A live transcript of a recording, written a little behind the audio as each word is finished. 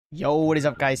Yo, what is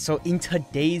up, guys? So in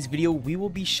today's video we will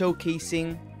be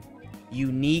showcasing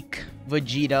unique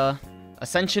Vegeta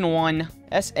Ascension 1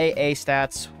 SAA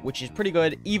stats, which is pretty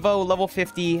good. Evo level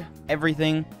 50,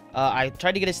 everything. I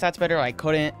tried to get his stats better, I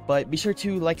couldn't, but be sure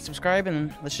to like and subscribe,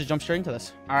 and let's just jump straight into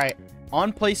this. All right,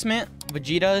 on placement,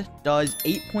 Vegeta does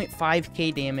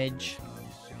 8.5k damage.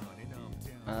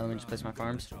 Let me just place my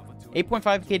farms.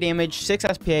 8.5k damage, 6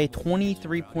 SPA,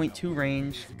 23.2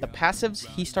 range. The passives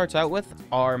he starts out with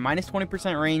are minus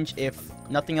 20% range if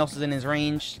nothing else is in his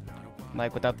range,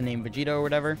 like without the name Vegeta or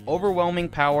whatever. Overwhelming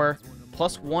power,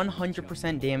 plus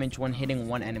 100% damage when hitting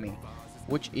one enemy,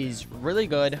 which is really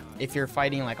good if you're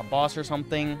fighting like a boss or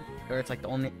something, or it's like the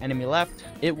only enemy left.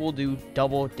 It will do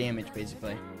double damage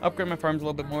basically. Upgrade my farms a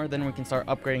little bit more, then we can start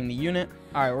upgrading the unit.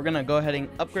 All right, we're gonna go ahead and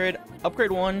upgrade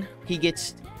 1. He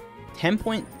gets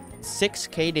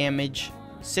 10.6k damage,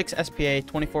 6 SPA,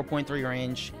 24.3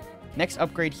 range. Next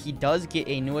upgrade, he does get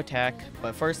a new attack,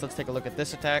 but first let's take a look at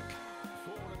this attack.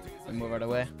 Let me move out of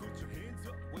the way.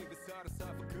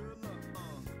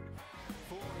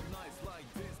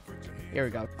 Here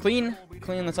we go. Clean.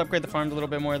 Let's upgrade the farms a little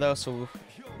bit more though, so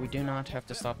we do not have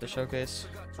to stop the showcase.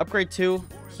 Upgrade 2,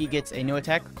 he gets a new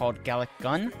attack called Gallic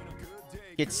Gun.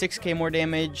 Gets 6k more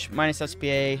damage, minus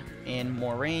SPA, and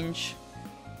more range.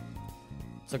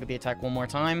 Let's look at the attack one more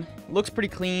time. Looks pretty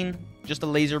clean, just a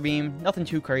laser beam, nothing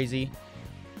too crazy.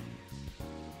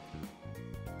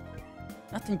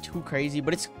 Nothing too crazy,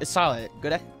 but it's solid.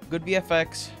 Good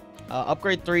VFX.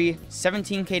 Upgrade 3,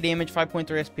 17k damage,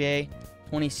 5.3 SPA,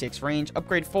 26 range.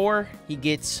 Upgrade 4, he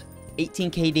gets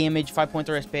 18k damage,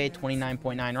 5.3 SPA,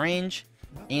 29.9 range.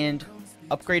 And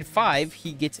upgrade 5,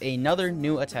 he gets another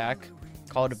new attack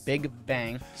called Big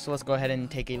Bang. So let's go ahead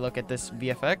and take a look at this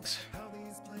VFX.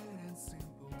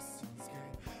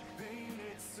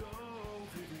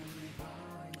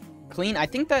 Clean. I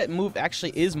think that move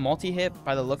actually is multi-hit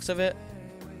by the looks of it.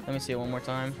 Let me see it one more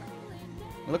time.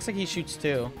 It looks like he shoots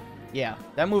 2. Yeah,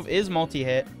 that move is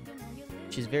multi-hit,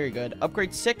 which is very good.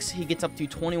 Upgrade 6, he gets up to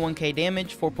 21k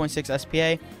damage, 4.6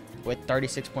 SPA, with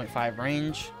 36.5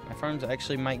 range. My farms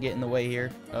actually might get in the way here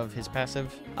of his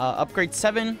passive. Upgrade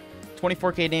 7,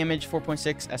 24k damage,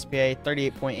 4.6 SPA,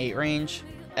 38.8 range.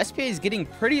 SPA is getting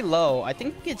pretty low. I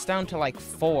think it gets down to like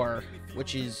 4,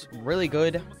 which is really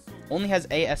good. Only has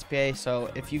a SPA, so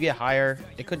if you get higher,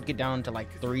 it could get down to like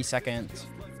 3 seconds,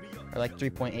 or like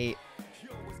 3.8,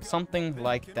 something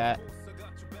like that,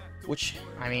 which,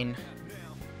 I mean,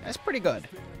 that's pretty good.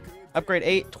 Upgrade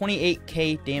 8,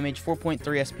 28k damage,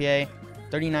 4.3 SPA,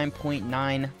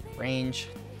 39.9 range,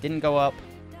 didn't go up.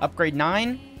 Upgrade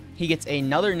 9, he gets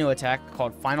another new attack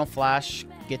called Final Flash,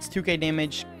 gets 2k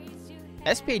damage.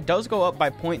 SPA does go up by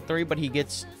 0.3, but he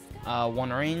gets 1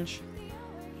 range.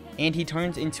 And he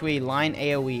turns into a line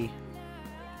AoE.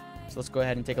 So let's go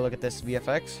ahead and take a look at this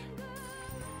VFX.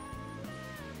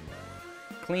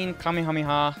 Clean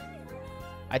Kamehameha.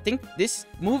 I think this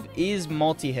move is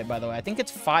multi-hit, by the way. I think it's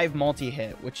 5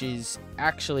 multi-hit, which is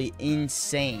actually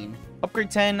insane. Upgrade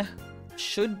 10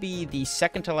 should be the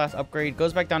second to last upgrade.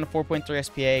 Goes back down to 4.3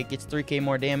 SPA, gets 3k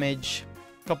more damage,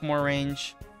 a couple more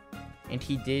range. And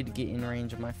he did get in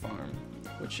range of my farm,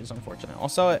 which is unfortunate. I'll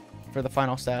sell it for the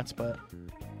final stats, but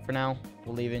for now,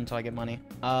 we'll leave it until I get money.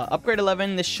 Upgrade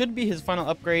 11, this should be his final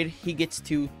upgrade. He gets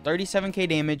to 37k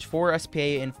damage, 4 SPA,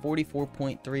 and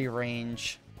 44.3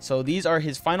 range. So these are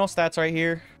his final stats right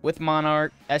here with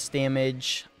Monarch, S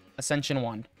damage, Ascension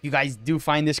 1. You guys do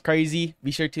find this crazy, be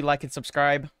sure to like and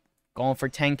subscribe. Going for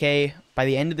 10k by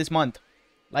the end of this month.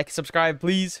 Like and subscribe,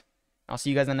 please. I'll see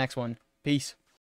you guys in the next one. Peace.